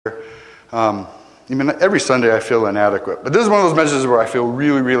I mean, every Sunday I feel inadequate. But this is one of those messages where I feel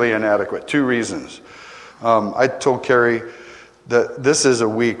really, really inadequate. 2 reasons. I told Carrie that this is a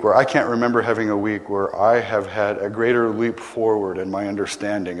week where I can't remember having a week where I have had a greater leap forward in my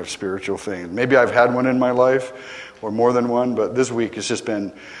understanding of spiritual things. Maybe I've had one in my life, or more than one, but this week it's just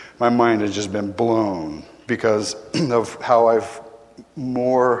been, my mind has just been blown because of how I've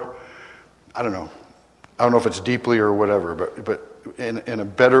more, I don't know if it's deeply or whatever, but in a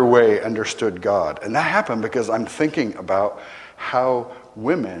better way understood God. And that happened because I'm thinking about how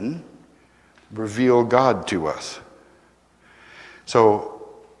women reveal God to us. So,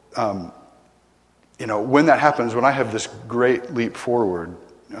 when that happens, when I have this great leap forward,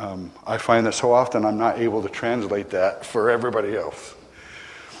 I find that so often I'm not able to translate that for everybody else.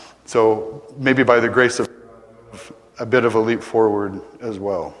 So maybe by the grace of God, a bit of a leap forward as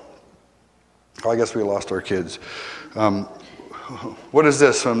well. I guess we lost our kids. What is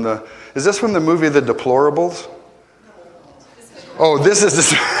this from the? Is this from the movie The Deplorables? Oh, this is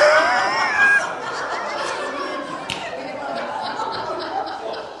this.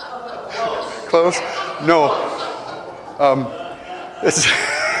 Close? No.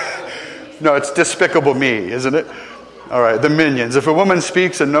 It's Despicable Me, isn't it? All right, the Minions. If a woman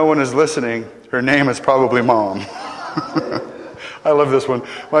speaks and no one is listening, her name is probably Mom. I love this one.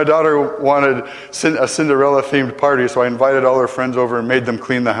 My daughter wanted a Cinderella-themed party, so I invited all her friends over and made them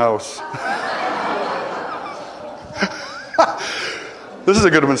clean the house. This is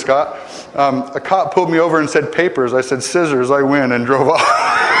a good one, Scott. A cop pulled me over and said papers. I said scissors. I win, and drove off.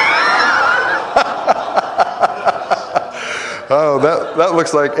 Oh, that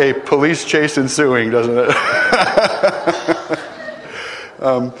looks like a police chase ensuing, doesn't it?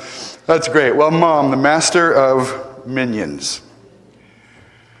 That's great. Well, Mom, the master of minions.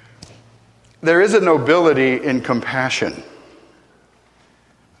 There is a nobility in compassion.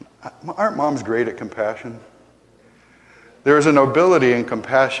 Aren't moms great at compassion? There is a nobility in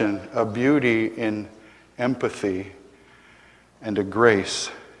compassion, a beauty in empathy, and a grace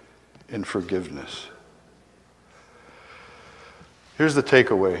in forgiveness. Here's the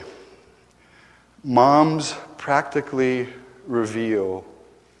takeaway. Moms practically reveal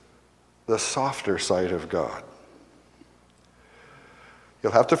the softer side of God.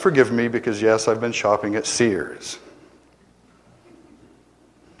 You'll have to forgive me because, yes, I've been shopping at Sears.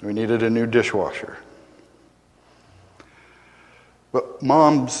 We needed a new dishwasher. But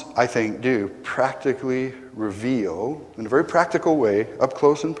moms, I think, do practically reveal, in a very practical way, up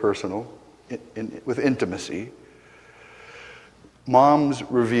close and personal, with intimacy, moms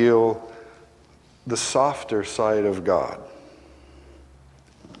reveal the softer side of God.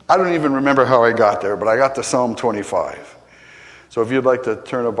 I don't even remember how I got there, but I got to Psalm 25. So if you'd like to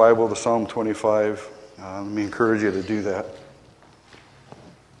turn a Bible to Psalm 25, let me encourage you to do that.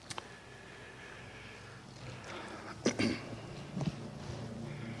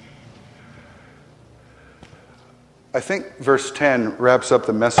 I think verse 10 wraps up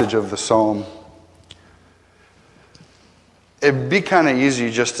the message of the psalm. It'd be kind of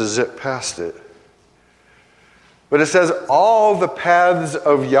easy just to zip past it. But it says, all the paths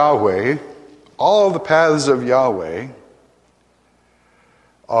of Yahweh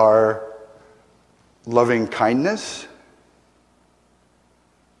are loving kindness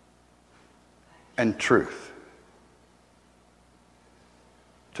and truth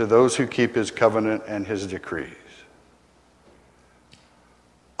to those who keep his covenant and his decrees.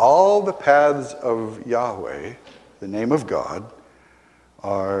 All the paths of Yahweh, the name of God,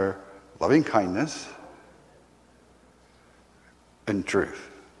 are loving kindness and truth.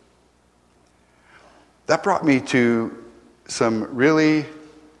 That brought me to some really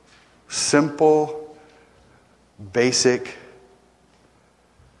simple, basic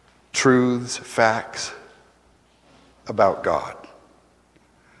truths, facts about God.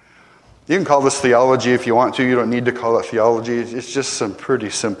 You can call this theology if you want to. You don't need to call it theology. It's just some pretty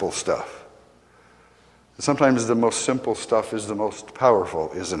simple stuff. Sometimes the most simple stuff is the most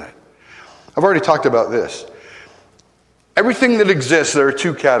powerful, isn't it? I've already talked about this. Everything that exists, there are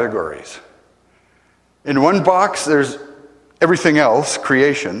 2 categories. In one box, there's everything else,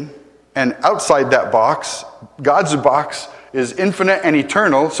 creation. And outside that box, God's box is infinite and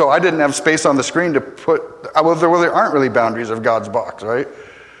eternal, so I didn't have space on the screen to put, well, there aren't really boundaries of God's box, right?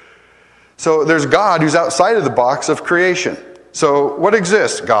 So there's God who's outside of the box of creation. So what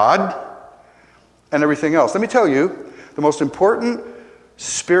exists? God and everything else. Let me tell you, the most important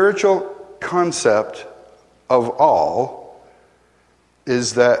spiritual concept of all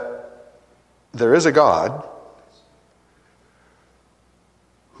is that there is a God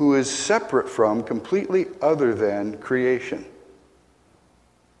who is separate from, completely other than creation.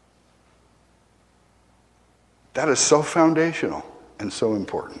 That is so foundational and so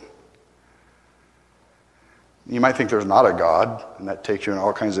important. You might think there's not a God, and that takes you in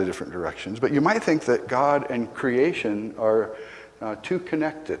all kinds of different directions, but you might think that God and creation are too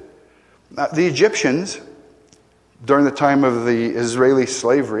connected. The Egyptians, during the time of the Israeli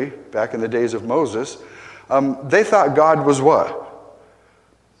slavery, back in the days of Moses, they thought God was what?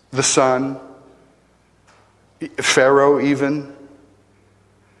 The sun, Pharaoh even.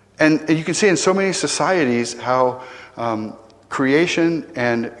 And you can see in so many societies how creation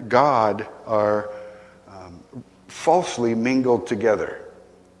and God are falsely mingled together.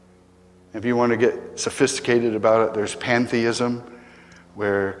 If you want to get sophisticated about it, there's pantheism,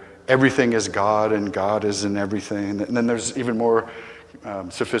 where everything is God and God is in everything. And then there's even more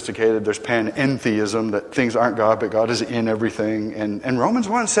sophisticated, there's panentheism, that things aren't God, but God is in everything. And Romans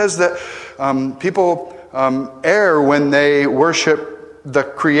 1 says that people err when they worship the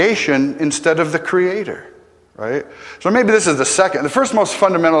creation instead of the Creator. Right? So maybe this is the second. The first most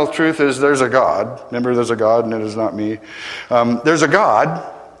fundamental truth is there's a God. Remember, there's a God and it is not me. There's a God.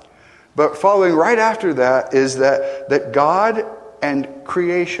 But following right after that is that God and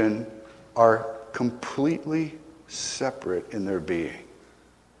creation are completely separate in their being.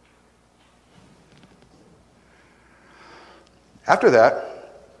 After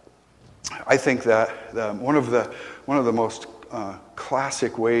that, I think that one of the most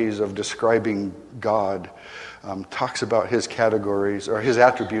classic ways of describing God talks about his categories or his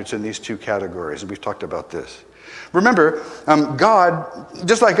attributes in these two categories. And we've talked about this. Remember, God,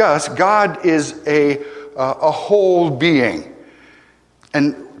 just like us, God is a whole being.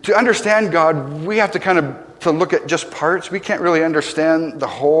 And to understand God, we have to look at just parts. We can't really understand the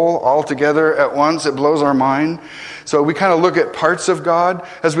whole altogether at once. It blows our mind. So we kind of look at parts of God.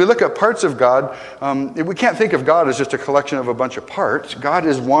 As we look at parts of God, we can't think of God as just a collection of a bunch of parts. God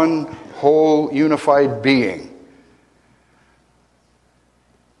is one whole unified being.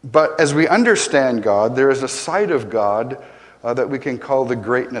 But as we understand God, there is a side of God that we can call the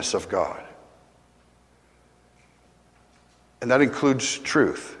greatness of God. And that includes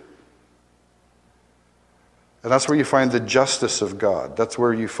truth. And that's where you find the justice of God. That's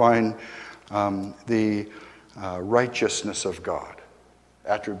where you find the righteousness of God.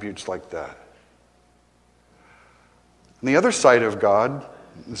 Attributes like that. And the other side of God,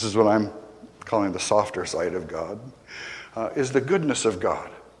 this is what I'm calling the softer side of God, is the goodness of God.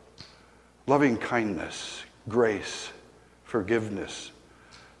 Loving kindness, grace, forgiveness,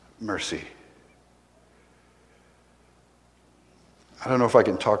 mercy. I don't know if I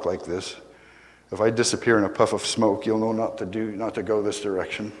can talk like this. If I disappear in a puff of smoke, you'll know not to go this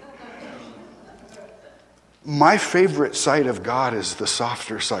direction. My favorite side of God is the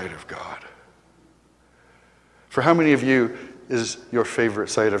softer side of God. For how many of you is your favorite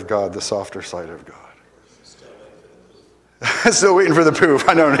side of God the softer side of God? Still waiting for the poof.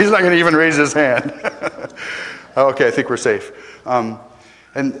 I know, he's not going to even raise his hand. Okay, I think we're safe. And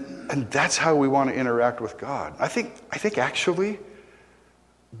that's how we want to interact with God. I think actually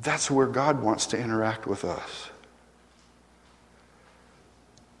that's where God wants to interact with us.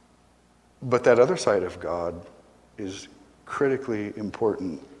 But that other side of God is critically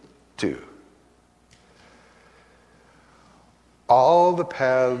important too. All the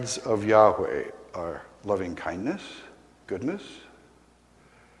paths of Yahweh are loving kindness, goodness,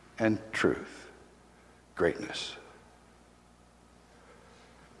 and truth, greatness.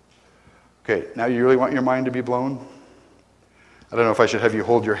 Okay, now you really want your mind to be blown? I don't know if I should have you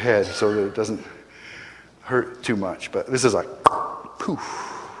hold your head so that it doesn't hurt too much, but this is like poof,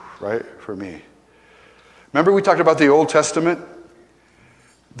 right, for me. Remember we talked about the Old Testament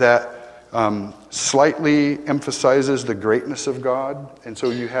that slightly emphasizes the greatness of God, and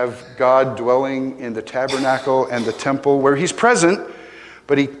so you have God dwelling in the tabernacle and the temple where he's present,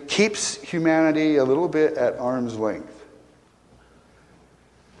 but he keeps humanity a little bit at arm's length.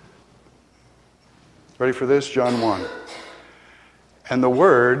 Ready for this? John 1. And the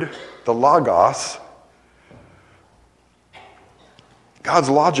Word, the Logos, God's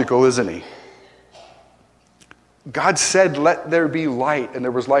logical, isn't he? God said, let there be light, and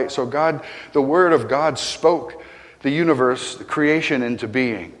there was light. So God, the Word of God spoke the universe, the creation into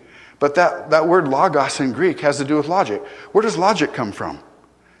being. But that word logos in Greek has to do with logic. Where does logic come from?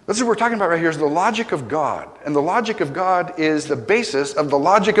 This is what we're talking about right here, is the logic of God. And the logic of God is the basis of the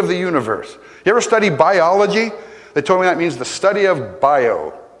logic of the universe. You ever study biology? They told me that means the study of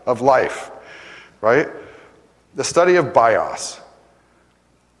bio, of life, right? The study of bios.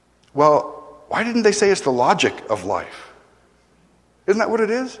 Well, why didn't they say it's the logic of life? Isn't that what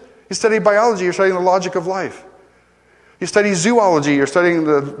it is? You study biology, you're studying the logic of life. You study zoology, you're studying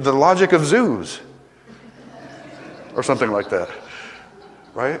the logic of zoos. or something like that,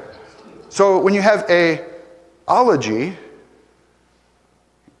 right? So when you have a ology,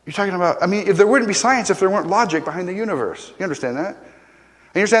 you're talking about, I mean, if there wouldn't be science if there weren't logic behind the universe. You understand that?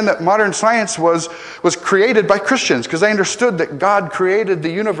 And you understand that modern science was created by Christians because they understood that God created the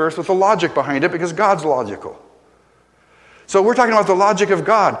universe with a logic behind it because God's logical. So we're talking about the logic of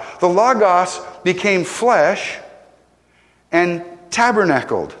God. The Logos became flesh and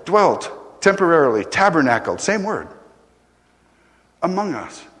tabernacled, dwelt temporarily, tabernacled, same word, among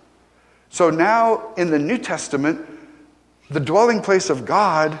us. So now in the New Testament, the dwelling place of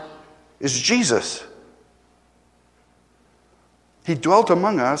God is Jesus. He dwelt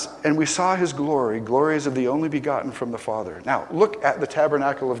among us, and we saw his glory, glories of the only begotten from the Father. Now, look at the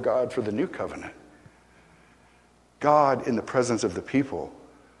tabernacle of God for the new covenant. God in the presence of the people,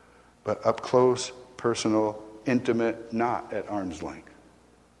 but up close, personal, intimate, not at arm's length.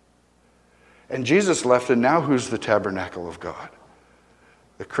 And Jesus left, and now who's the tabernacle of God?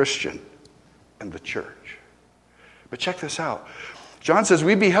 The Christian and the church. But check this out. John says,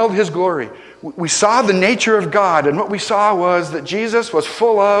 we beheld his glory. We saw the nature of God, and what we saw was that Jesus was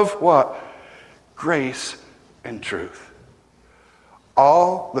full of what? Grace and truth.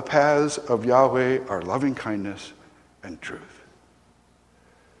 All the paths of Yahweh are loving kindness and truth.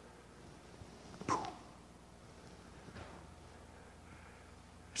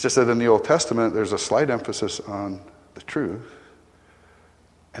 It's just that in the Old Testament, there's a slight emphasis on the truth,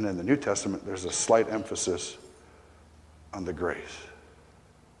 and in the New Testament, there's a slight emphasis on the grace.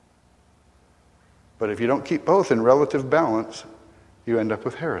 But if you don't keep both in relative balance, you end up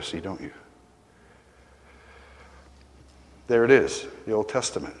with heresy, don't you? There it is, the Old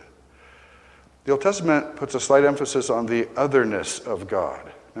Testament. The Old Testament puts a slight emphasis on the otherness of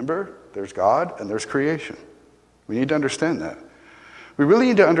God. Remember, there's God and there's creation. We need to understand that. We really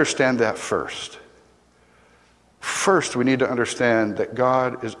need to understand that first. First, we need to understand that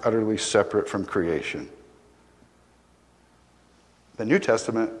God is utterly separate from creation. The New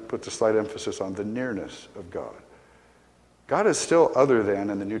Testament puts a slight emphasis on the nearness of God. God is still other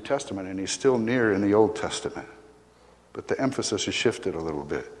than in the New Testament, and he's still near in the Old Testament. But the emphasis is shifted a little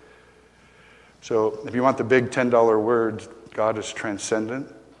bit. So if you want the big $10 word, God is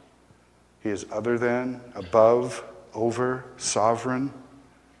transcendent. He is other than, above, over, sovereign.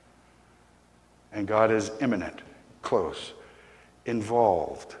 And God is immanent, close,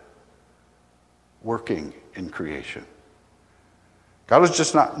 involved, working in creation. God is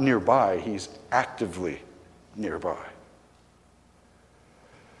just not nearby, he's actively nearby.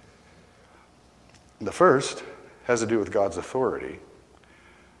 The first has to do with God's authority.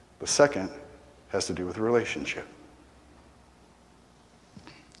 The second has to do with relationship.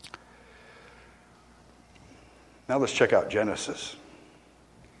 Now let's check out Genesis.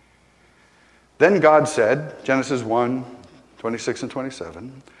 Then God said, Genesis 1, 26 and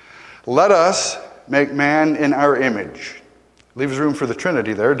 27, let us make man in our image. Leaves room for the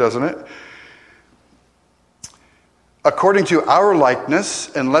Trinity there, doesn't it? According to our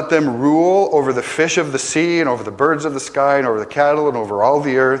likeness, and let them rule over the fish of the sea, and over the birds of the sky, and over the cattle, and over all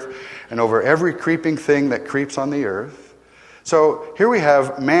the earth, and over every creeping thing that creeps on the earth. So here we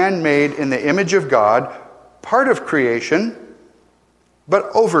have man made in the image of God, part of creation, but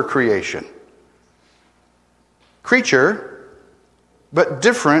over creation. Creature, but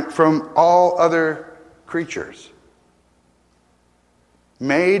different from all other creatures.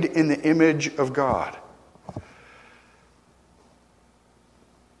 Made in the image of God.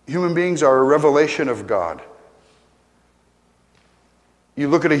 Human beings are a revelation of God. You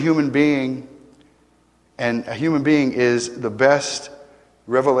look at a human being, and a human being is the best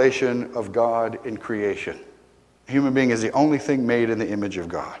revelation of God in creation. A human being is the only thing made in the image of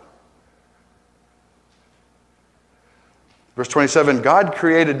God. Verse 27, God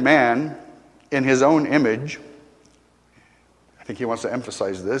created man in his own image. I think he wants to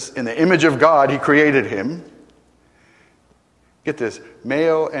emphasize this. In the image of God, he created him. Get this,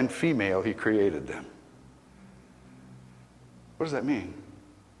 male and female, he created them. What does that mean?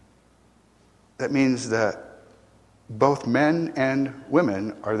 That means that both men and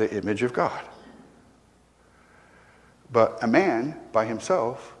women are the image of God. But a man by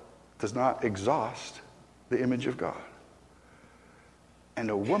himself does not exhaust the image of God. And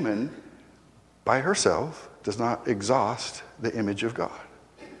a woman by herself does not exhaust the image of God.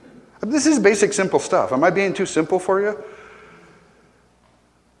 This is basic, simple stuff. Am I being too simple for you?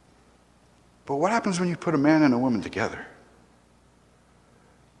 But what happens when you put a man and a woman together?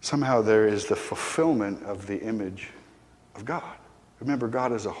 Somehow there is the fulfillment of the image of God. Remember,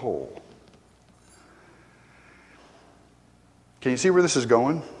 God is a whole. Can you see where this is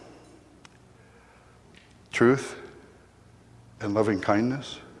going? Truth and loving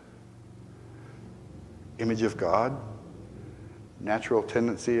kindness, image of God, natural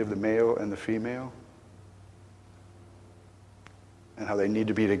tendency of the male and the female, and how they need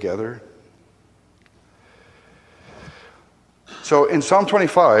to be together. So in Psalm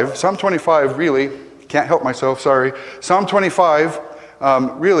 25 really, can't help myself, sorry. Psalm 25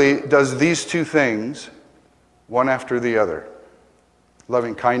 really does these two things, one after the other.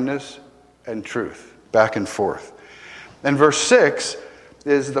 Loving kindness and truth, back and forth. And verse 6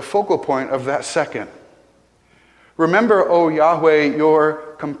 is the focal point of that second. Remember, O Yahweh,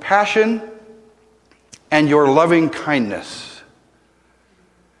 your compassion and your loving kindness,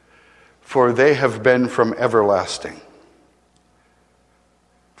 for they have been from everlasting.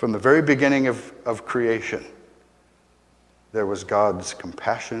 From the very beginning of creation, there was God's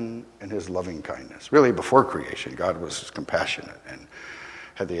compassion and his loving kindness. Really, before creation, God was compassionate and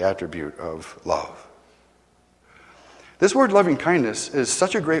had the attribute of love. This word loving kindness is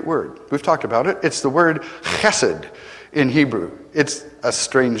such a great word. We've talked about it. It's the word chesed in Hebrew. It's a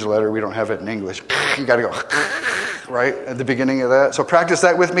strange letter. We don't have it in English. You got to go right at the beginning of that. So practice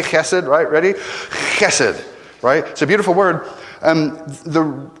that with me. Chesed, right? Ready? Chesed, right? It's a beautiful word.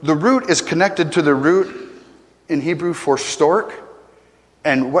 The root is connected to the root in Hebrew for stork.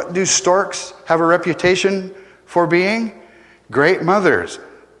 And what do storks have a reputation for being? Great mothers.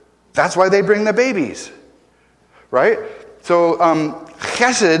 That's why they bring the babies. Right? So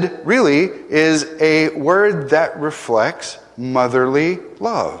chesed really is a word that reflects motherly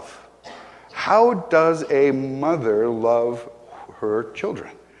love. How does a mother love her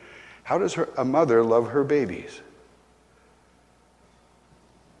children? How does a mother love her babies?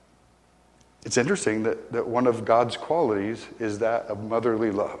 It's interesting that one of God's qualities is that of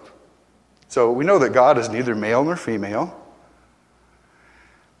motherly love. So we know that God is neither male nor female.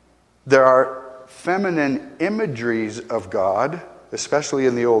 There are feminine imageries of God, especially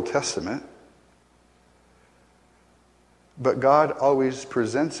in the Old Testament. But God always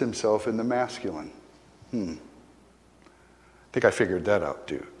presents himself in the masculine. I think I figured that out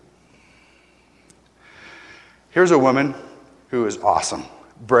too. Here's a woman who is awesome.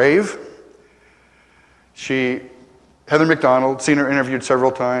 Brave. Heather McDonald, seen her interviewed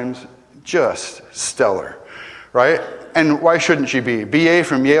several times. Just stellar, right? And why shouldn't she be? BA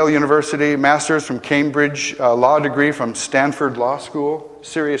from Yale University, master's from Cambridge, law degree from Stanford Law School.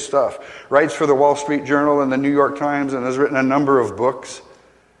 Serious stuff. Writes for the Wall Street Journal and the New York Times and has written a number of books.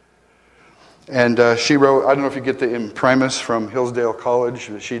 And she wrote, I don't know if you get the imprimis from Hillsdale College,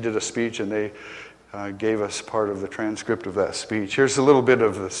 but she did a speech and they gave us part of the transcript of that speech. Here's a little bit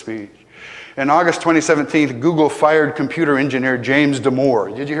of the speech. In August 2017, Google fired computer engineer James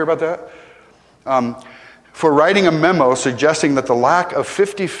Damore. Did you hear about that? For writing a memo suggesting that the lack of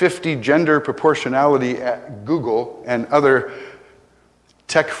 50-50 gender proportionality at Google and other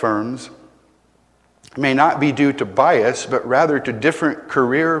tech firms may not be due to bias, but rather to different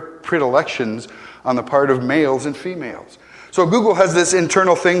career predilections on the part of males and females. So Google has this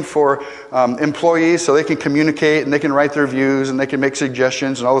internal thing for employees so they can communicate and they can write their views and they can make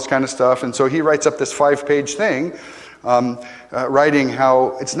suggestions and all this kind of stuff. And so he writes up this 5-page thing writing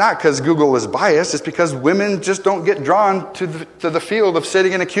how it's not because Google is biased, it's because women just don't get drawn to the field of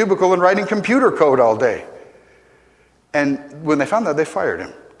sitting in a cubicle and writing computer code all day. And when they found that, they fired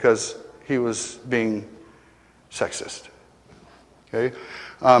him because he was being sexist. Okay?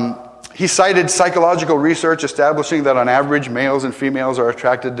 He cited psychological research establishing that on average, males and females are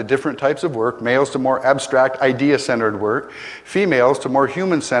attracted to different types of work, males to more abstract, idea-centered work, females to more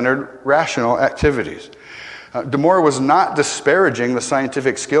human-centered, rational activities. Damore was not disparaging the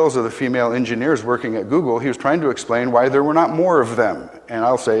scientific skills of the female engineers working at Google. He was trying to explain why there were not more of them. And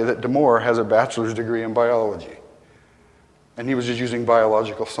I'll say that Damore has a bachelor's degree in biology. And he was just using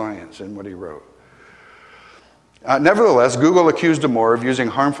biological science in what he wrote. Nevertheless, Google accused Damore of using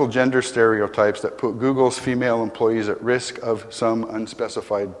harmful gender stereotypes that put Google's female employees at risk of some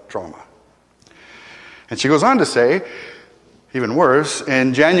unspecified trauma. And she goes on to say, even worse,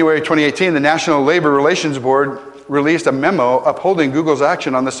 in January 2018, the National Labor Relations Board released a memo upholding Google's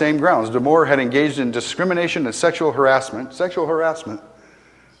action on the same grounds. Damore had engaged in discrimination and sexual harassment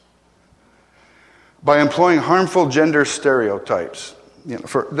by employing harmful gender stereotypes.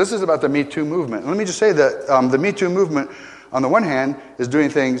 This is about the Me Too movement. And let me just say that the Me Too movement, on the one hand, is doing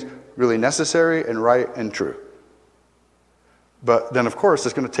things really necessary and right and true. But then, of course,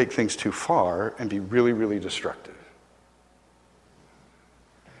 it's going to take things too far and be really, really destructive.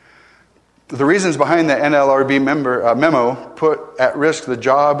 The reasons behind the NLRB memo put at risk the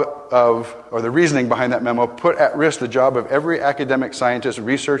job of, or the reasoning behind that memo put at risk the job of every academic scientist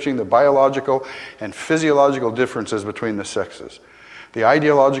researching the biological and physiological differences between the sexes. The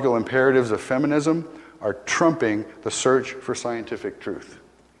ideological imperatives of feminism are trumping the search for scientific truth.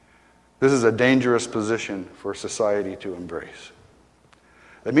 This is a dangerous position for society to embrace.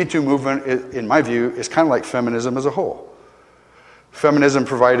 The Me Too movement, in my view, is kind of like feminism as a whole. Feminism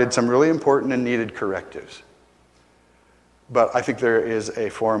provided some really important and needed correctives. But I think there is a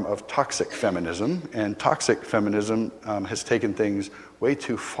form of toxic feminism, and toxic feminism has taken things way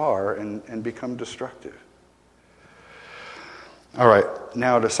too far and become destructive. All right,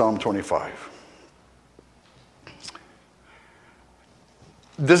 now to Psalm 25.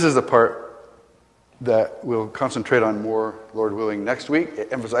 This is the part that we'll concentrate on more, Lord willing, next week.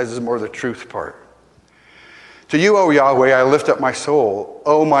 It emphasizes more the truth part. To you, O Yahweh, I lift up my soul.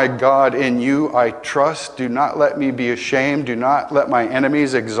 O my God, in you I trust. Do not let me be ashamed. Do not let my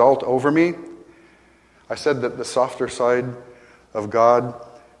enemies exult over me. I said that the softer side of God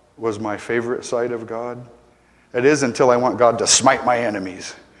was my favorite side of God. It is until I want God to smite my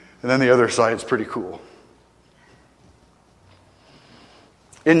enemies. And then the other side's pretty cool.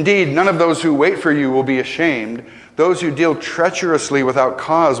 Indeed, none of those who wait for you will be ashamed. Those who deal treacherously without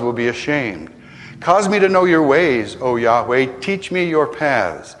cause will be ashamed. Cause me to know your ways, O Yahweh. Teach me your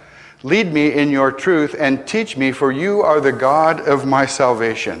paths. Lead me in your truth and teach me, for you are the God of my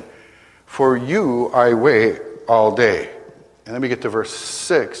salvation. For you I wait all day. And then we get to verse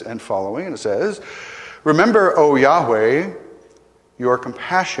 6 and following, and it says, remember, O Yahweh, your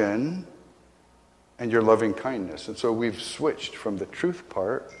compassion and your loving kindness. And so we've switched from the truth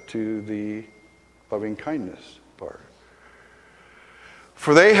part to the loving kindness part.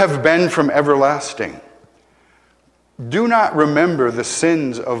 For they have been from everlasting. Do not remember the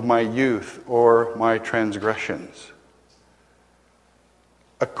sins of my youth or my transgressions.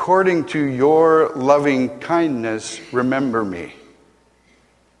 According to your loving kindness, remember me.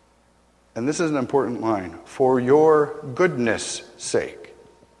 And this is an important line. For your goodness' sake,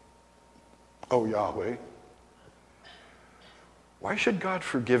 O Yahweh. Why should God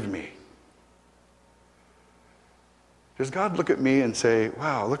forgive me? Does God look at me and say,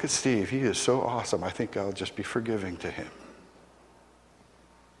 wow, look at Steve, he is so awesome, I think I'll just be forgiving to him?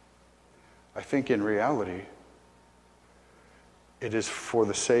 I think in reality, it is for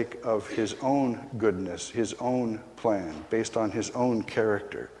the sake of his own goodness, his own plan, based on his own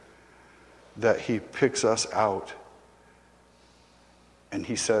character, that he picks us out and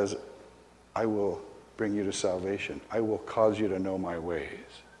he says, I will bring you to salvation. I will cause you to know my ways.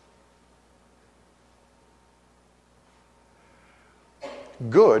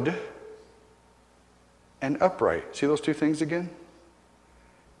 Good and upright. See those two things again?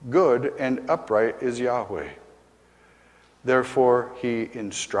 Good and upright is Yahweh. Therefore, he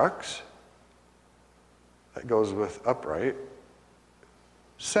instructs, that goes with upright,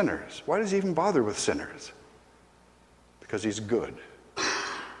 sinners. Why does he even bother with sinners? Because he's good.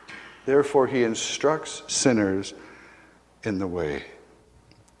 Therefore, he instructs sinners in the way.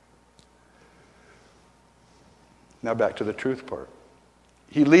 Now back to the truth part.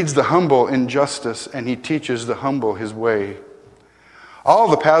 He leads the humble in justice, and he teaches the humble his way. All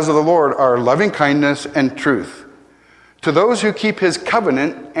the paths of the Lord are loving kindness and truth to those who keep his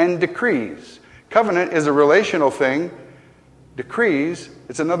covenant and decrees. Covenant is a relational thing. Decrees,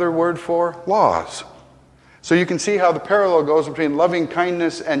 it's another word for laws. So you can see how the parallel goes between loving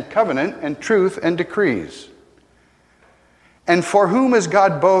kindness and covenant and truth and decrees. And for whom is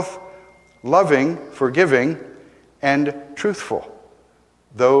God both loving, forgiving, and truthful?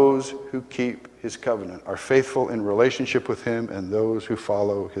 Those who keep his covenant are faithful in relationship with him, and those who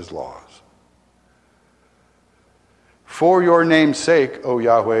follow his laws. For your name's sake, O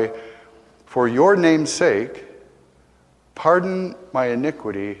Yahweh, for your name's sake, pardon my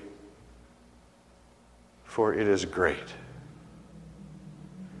iniquity, for it is great.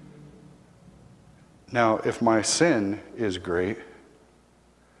 Now, if my sin is great,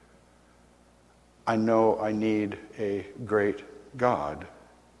 I know I need a great God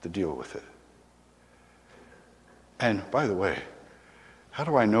to deal with it. And by the way, how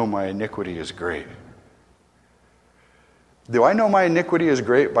do I know my iniquity is great? Do I know my iniquity is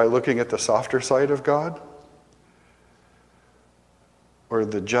great by looking at the softer side of God? Or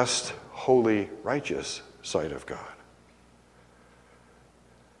the just, holy, righteous side of God?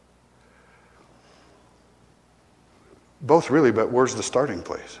 Both really, but where's the starting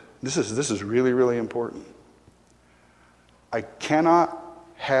place? This is really, really important. I cannot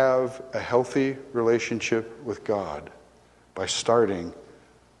have a healthy relationship with God by starting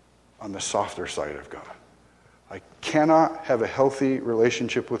on the softer side of God. I cannot have a healthy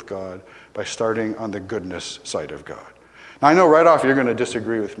relationship with God by starting on the goodness side of God. Now, I know right off you're going to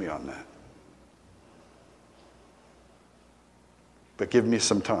disagree with me on that. But give me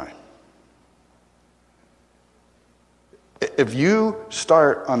some time. If you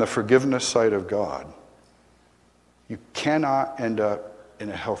start on the forgiveness side of God, you cannot end up in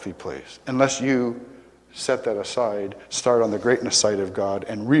a healthy place unless you set that aside, start on the greatness side of God,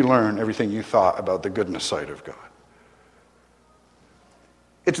 and relearn everything you thought about the goodness side of God.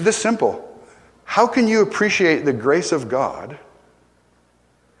 It's this simple. How can you appreciate the grace of God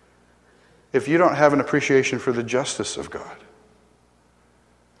if you don't have an appreciation for the justice of God?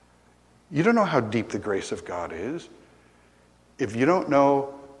 You don't know how deep the grace of God is if you don't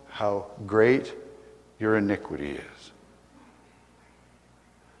know how great your iniquity is.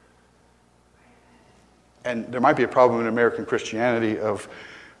 And there might be a problem in American Christianity of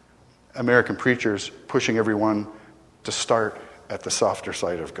American preachers pushing everyone to start at the softer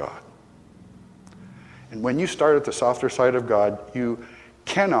side of God. And when you start at the softer side of God, you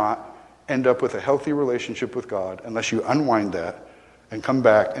cannot end up with a healthy relationship with God unless you unwind that and come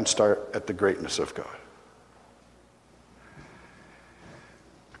back and start at the greatness of God.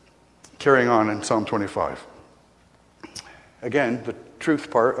 Carrying on in Psalm 25. Again, the truth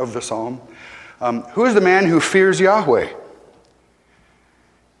part of the psalm. Who is the man who fears Yahweh?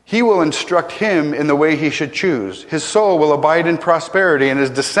 He will instruct him in the way he should choose. His soul will abide in prosperity, and his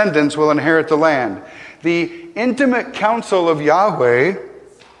descendants will inherit the land. The intimate counsel of Yahweh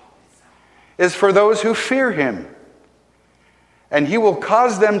is for those who fear him, and he will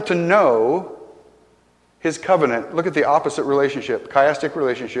cause them to know his covenant. Look at the opposite relationship, chiastic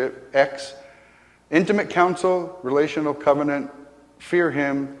relationship, X. Intimate counsel, relational covenant, fear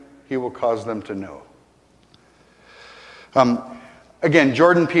him, he will cause them to know. Again,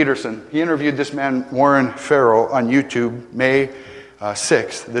 Jordan Peterson, he interviewed this man, Warren Farrell, on YouTube, May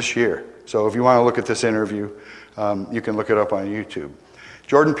 6th this year. So if you want to look at this interview, you can look it up on YouTube.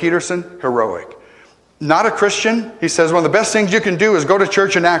 Jordan Peterson, heroic. Not a Christian. He says one of the best things you can do is go to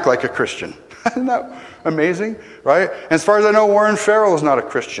church and act like a Christian. Isn't that amazing? Right? And as far as I know, Warren Farrell is not a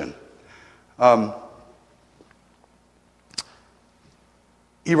Christian.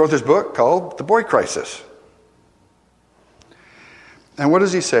 He wrote this book called The Boy Crisis. And what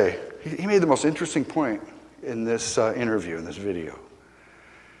does he say? He made the most interesting point in this interview, in this video.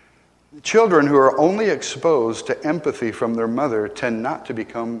 Children who are only exposed to empathy from their mother tend not to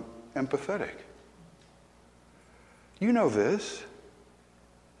become empathetic. You know this.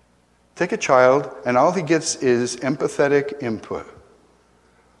 Take a child, and all he gets is empathetic input.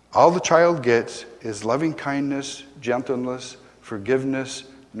 All the child gets is loving kindness, gentleness, forgiveness,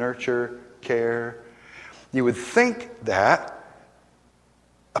 nurture, care. You would think that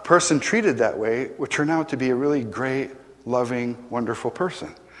a person treated that way would turn out to be a really great, loving, wonderful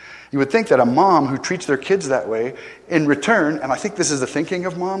person. You would think that a mom who treats their kids that way, in return, and I think this is the thinking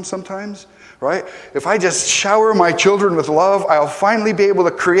of moms sometimes, right? If I just shower my children with love, I'll finally be able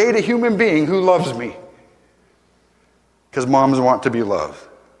to create a human being who loves me. Because moms want to be loved.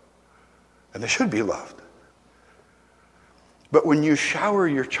 And they should be loved. But when you shower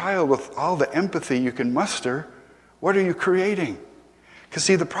your child with all the empathy you can muster, what are you creating? Because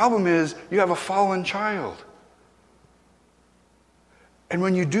see, the problem is you have a fallen child. And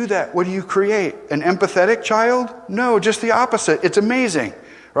when you do that, what do you create? An empathetic child? No, just the opposite. It's amazing,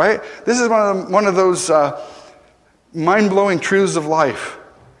 right? This is one of those mind-blowing truths of life.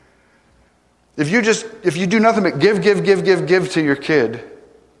 If you do nothing but give to your kid,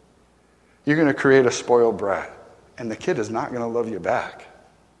 you're going to create a spoiled brat. And the kid is not going to love you back.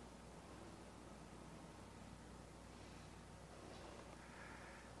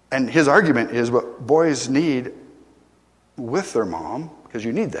 And his argument is what boys need with their mom, because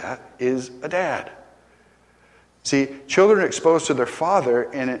you need that, is a dad. See, children exposed to their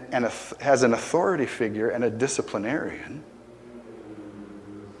father and has an authority figure and a disciplinarian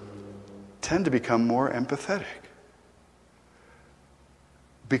tend to become more empathetic.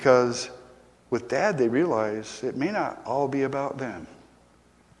 Because with dad, they realize it may not all be about them.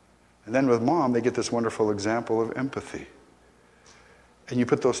 And then with mom, they get this wonderful example of empathy. And you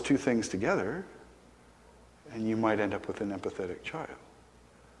put those two things together, and you might end up with an empathetic child.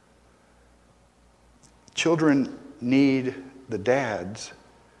 Children need the dads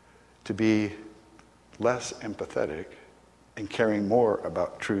to be less empathetic and caring more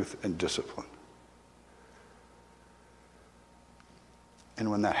about truth and discipline. And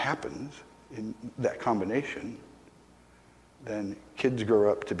when that happens, in that combination, then kids grow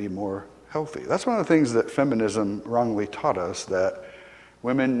up to be more healthy. That's one of the things that feminism wrongly taught us, that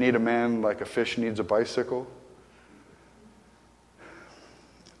Women need a man like a fish needs a bicycle.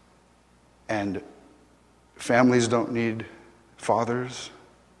 And families don't need fathers.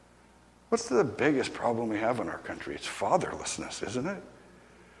 What's the biggest problem we have in our country? It's fatherlessness, isn't it?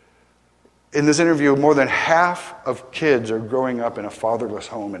 In this interview, more than half of kids are growing up in a fatherless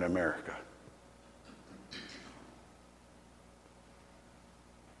home in America.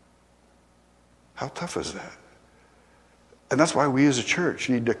 How tough is that? And that's why we as a church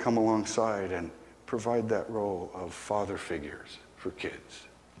need to come alongside and provide that role of father figures for kids.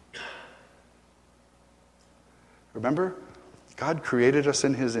 Remember, God created us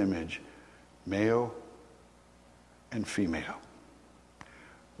in His image, male and female.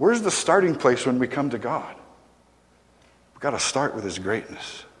 Where's the starting place when we come to God? We've got to start with His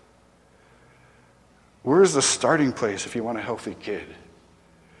greatness. Where's the starting place if you want a healthy kid?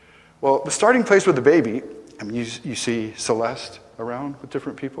 Well, the starting place with the baby, I mean, you see Celeste around with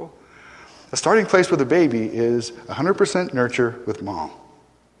different people. The starting place with a baby is 100% nurture with mom.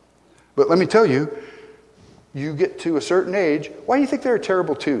 But let me tell you, you get to a certain age, why do you think there are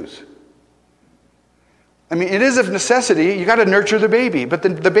terrible twos? I mean, it is of necessity. You got to nurture the baby. But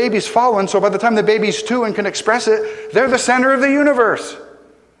the baby's fallen, so by the time the baby's 2 and can express it, they're the center of the universe.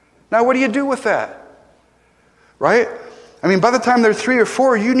 Now, what do you do with that? Right? I mean, by the time they're 3 or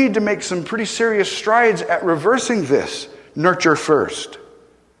 4, you need to make some pretty serious strides at reversing this. Nurture first.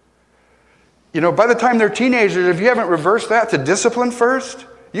 You know, by the time they're teenagers, if you haven't reversed that to discipline first,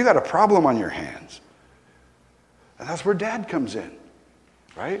 you got a problem on your hands. And that's where dad comes in,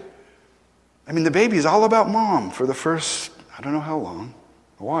 right? I mean, the baby's all about mom for the first, I don't know how long,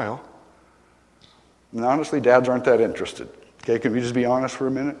 a while. And honestly, dads aren't that interested. Okay, can we just be honest for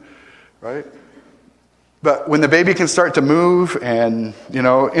a minute, right? But when the baby can start to move and, you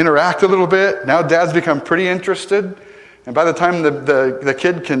know, interact a little bit, now dad's become pretty interested. And by the time the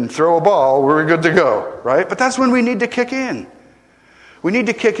kid can throw a ball, we're good to go, right? But that's when we need to kick in. We need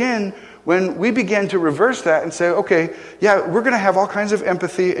to kick in when we begin to reverse that and say, okay, yeah, we're going to have all kinds of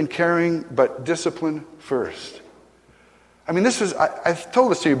empathy and caring, but discipline first. I mean, this is, I've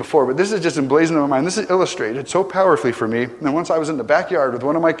told this to you before, but this is just emblazoned in my mind. This is illustrated so powerfully for me. And once I was in the backyard with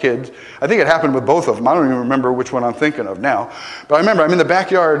one of my kids, I think it happened with both of them. I don't even remember which one I'm thinking of now. But I remember I'm in the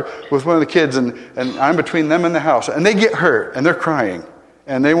backyard with one of the kids, and I'm between them and the house. And they get hurt, and they're crying,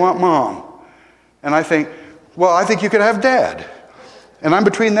 and they want mom. And I think, well, I think you could have dad. And I'm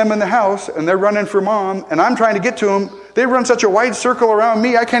between them and the house, and they're running for mom, and I'm trying to get to them. They run such a wide circle around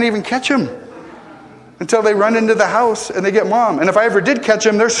me, I can't even catch them until they run into the house and they get mom. And if I ever did catch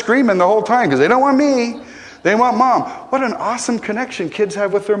them, they're screaming the whole time because they don't want me. They want mom. What an awesome connection kids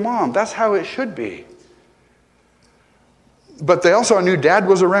have with their mom. That's how it should be. But they also knew dad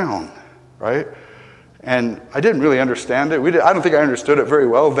was around, right? And I didn't really understand it. I don't think I understood it very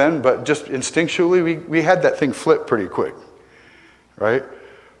well then, but just instinctually, we had that thing flip pretty quick. Right?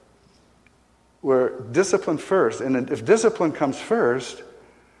 Where discipline first, and if discipline comes first,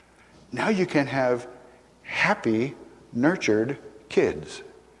 now you can have happy, nurtured kids.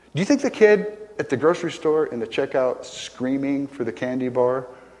 Do you think the kid at the grocery store in the checkout screaming for the candy bar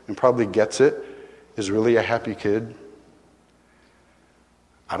and probably gets it is really a happy kid?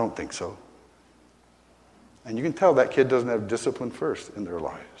 I don't think so. And you can tell that kid doesn't have discipline first in their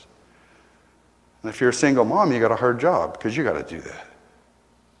lives. And if you're a single mom, you got a hard job because you got to do that.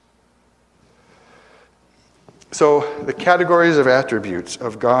 So the categories of attributes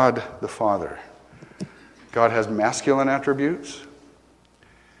of God the Father. God has masculine attributes.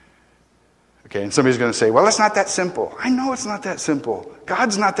 Okay, and somebody's going to say, well, it's not that simple. I know it's not that simple.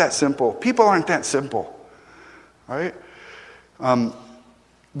 God's not that simple. People aren't that simple. Right?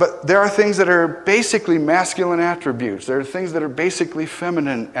 But there are things that are basically masculine attributes. There are things that are basically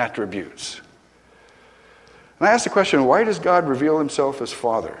feminine attributes. And I ask the question, why does God reveal himself as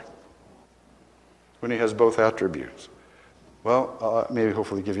Father when he has both attributes? Well, maybe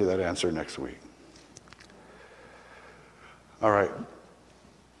hopefully give you that answer next week. All right.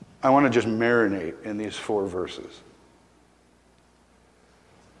 I want to just marinate in these 4 verses.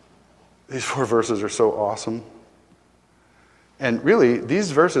 These 4 verses are so awesome. And really,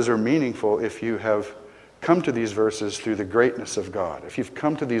 these verses are meaningful if you have come to these verses through the greatness of God. If you've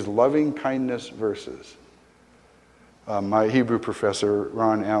come to these loving kindness verses. My Hebrew professor,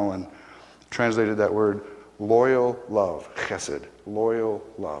 Ron Allen, translated that word loyal love, chesed, loyal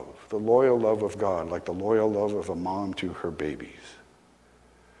love. The loyal love of God, like the loyal love of a mom to her babies.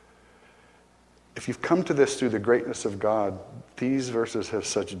 If you've come to this through the greatness of God, these verses have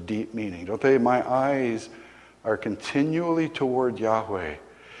such deep meaning, don't they? My eyes are continually toward Yahweh,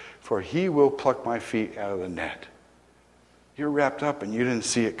 for he will pluck my feet out of the net. You're wrapped up and you didn't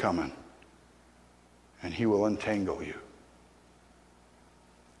see it coming. And he will untangle you.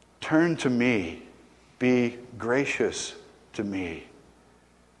 Turn to me. Be gracious to me.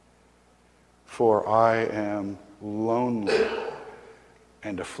 For I am lonely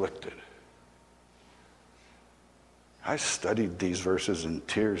and afflicted. I studied these verses in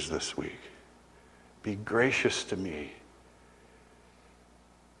tears this week. Be gracious to me,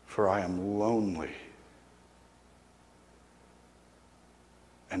 for I am lonely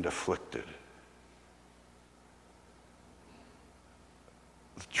and afflicted.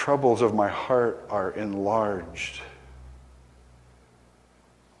 The troubles of my heart are enlarged.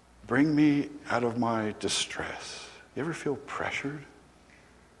 Bring me out of my distress. You ever feel pressured?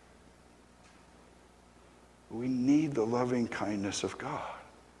 We need the loving kindness of God.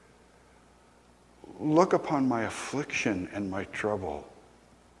 Look upon my affliction and my trouble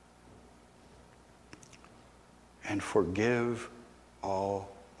and forgive all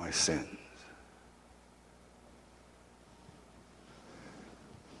my sins.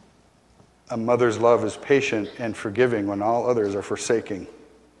 A mother's love is patient and forgiving when all others are forsaking.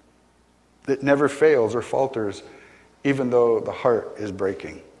 It never fails or falters, even though the heart is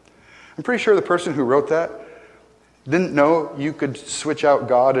breaking. I'm pretty sure the person who wrote that didn't know you could switch out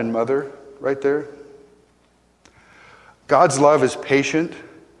God and mother right there. God's love is patient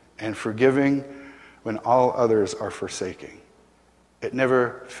and forgiving when all others are forsaking. It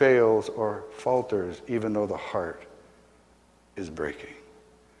never fails or falters, even though the heart is breaking.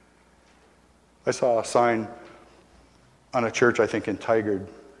 I saw a sign on a church, I think in Tigard,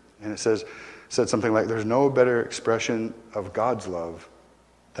 and it said something like, there's no better expression of God's love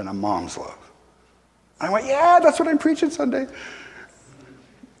than a mom's love. And I went, yeah, that's what I'm preaching Sunday.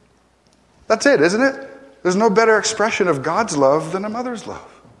 That's it, isn't it? There's no better expression of God's love than a mother's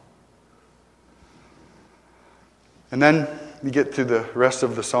love. And then you get to the rest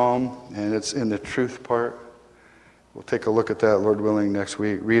of the psalm, and it's in the truth part. We'll take a look at that, Lord willing, next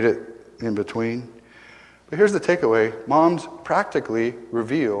week. Read it in between. But here's the takeaway. Moms practically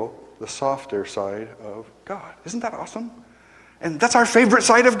reveal the softer side of God. Isn't that awesome? And that's our favorite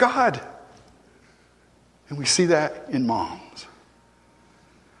side of God. And we see that in moms.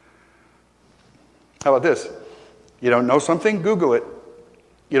 How about this? You don't know something? Google it.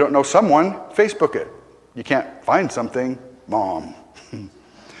 You don't know someone? Facebook it. You can't find something? Mom.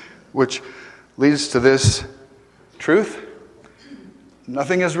 Which leads to this truth.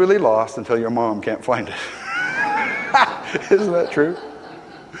 Nothing is really lost until your mom can't find it. Isn't that true?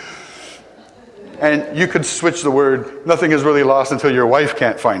 And you could switch the word, nothing is really lost until your wife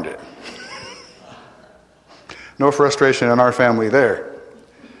can't find it. No frustration in our family there.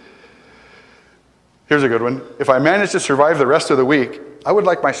 Here's a good one. If I manage to survive the rest of the week, I would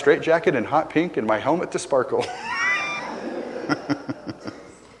like my straitjacket in hot pink and my helmet to sparkle.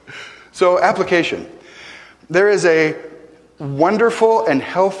 So, application. There is a wonderful and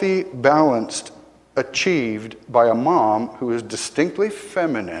healthy balance achieved by a mom who is distinctly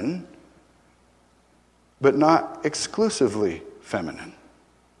feminine, but not exclusively feminine.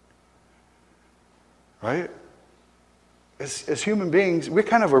 Right? As human beings, we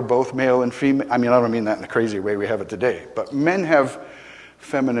kind of are both male and female. I mean, I don't mean that in the crazy way we have it today, but men have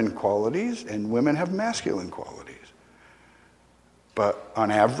feminine qualities and women have masculine qualities. But on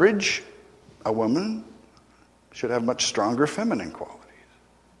average, a woman should have much stronger feminine qualities.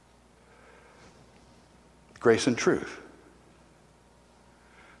 Grace and truth.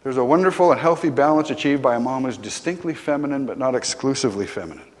 There's a wonderful and healthy balance achieved by a mom who's distinctly feminine but not exclusively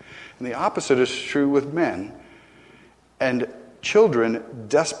feminine. And the opposite is true with men. And children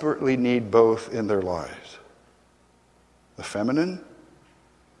desperately need both in their lives. The feminine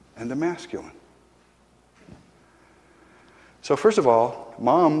and the masculine. So first of all,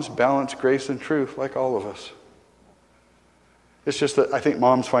 moms balance grace and truth like all of us. It's just that I think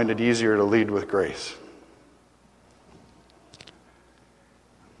moms find it easier to lead with grace.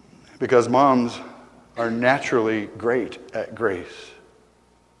 Because moms are naturally great at grace,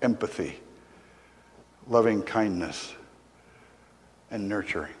 empathy, loving kindness, and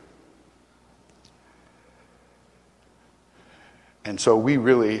nurturing. And so we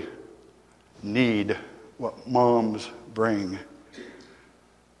really need what moms bring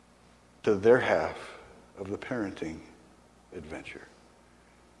to their half of the parenting adventure.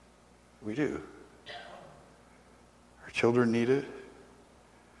 We do. Our children need it.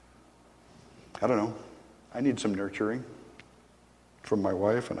 I don't know. I need some nurturing from my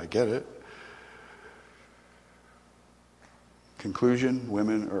wife, and I get it. Conclusion,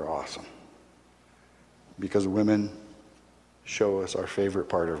 women are awesome. Because women show us our favorite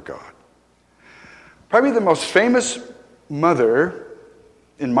part of God. Probably the most famous mother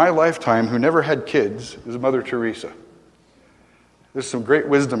in my lifetime who never had kids was Mother Teresa. There's some great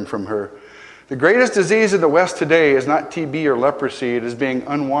wisdom from her. The greatest disease in the West today is not TB or leprosy. It is being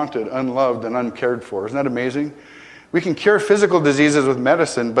unwanted, unloved, and uncared for. Isn't that amazing? We can cure physical diseases with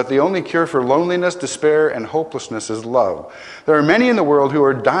medicine, but the only cure for loneliness, despair, and hopelessness is love. There are many in the world who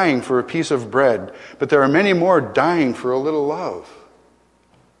are dying for a piece of bread, but there are many more dying for a little love.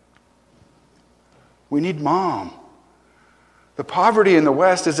 We need mom. The poverty in the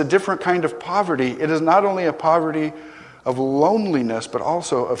West is a different kind of poverty. It is not only a poverty of loneliness, but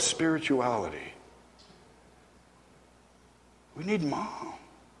also of spirituality. We need mom.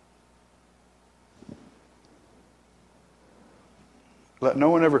 Let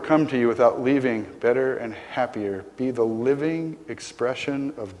no one ever come to you without leaving better and happier. Be the living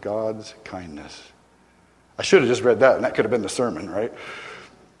expression of God's kindness. I should have just read that, and that could have been the sermon, right?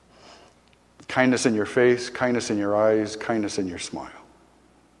 Kindness in your face, kindness in your eyes, kindness in your smile.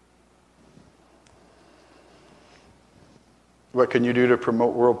 What can you do to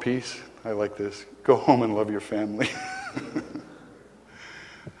promote world peace? I like this. Go home and love your family.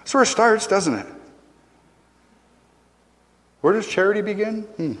 That's where it starts, doesn't it? Where does charity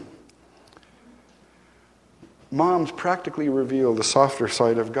begin? Moms practically reveal the softer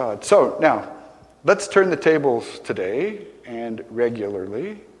side of God. So now, let's turn the tables today and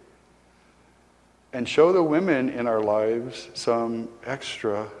regularly and show the women in our lives some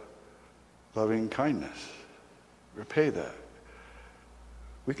extra loving kindness. Repay that.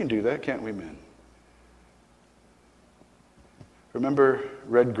 We can do that, can't we, men? Remember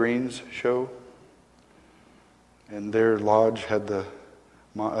Red Green's show? And their lodge had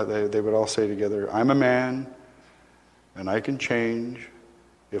they would all say together, I'm a man, and I can change.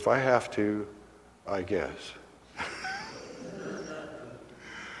 If I have to, I guess.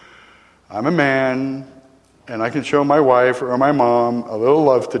 I'm a man, and I can show my wife or my mom a little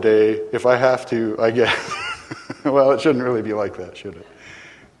love today. If I have to, I guess. Well, it shouldn't really be like that, should it?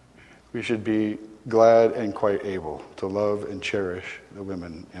 We should be glad and quite able to love and cherish the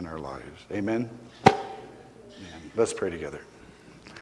women in our lives. Amen? Let's pray together.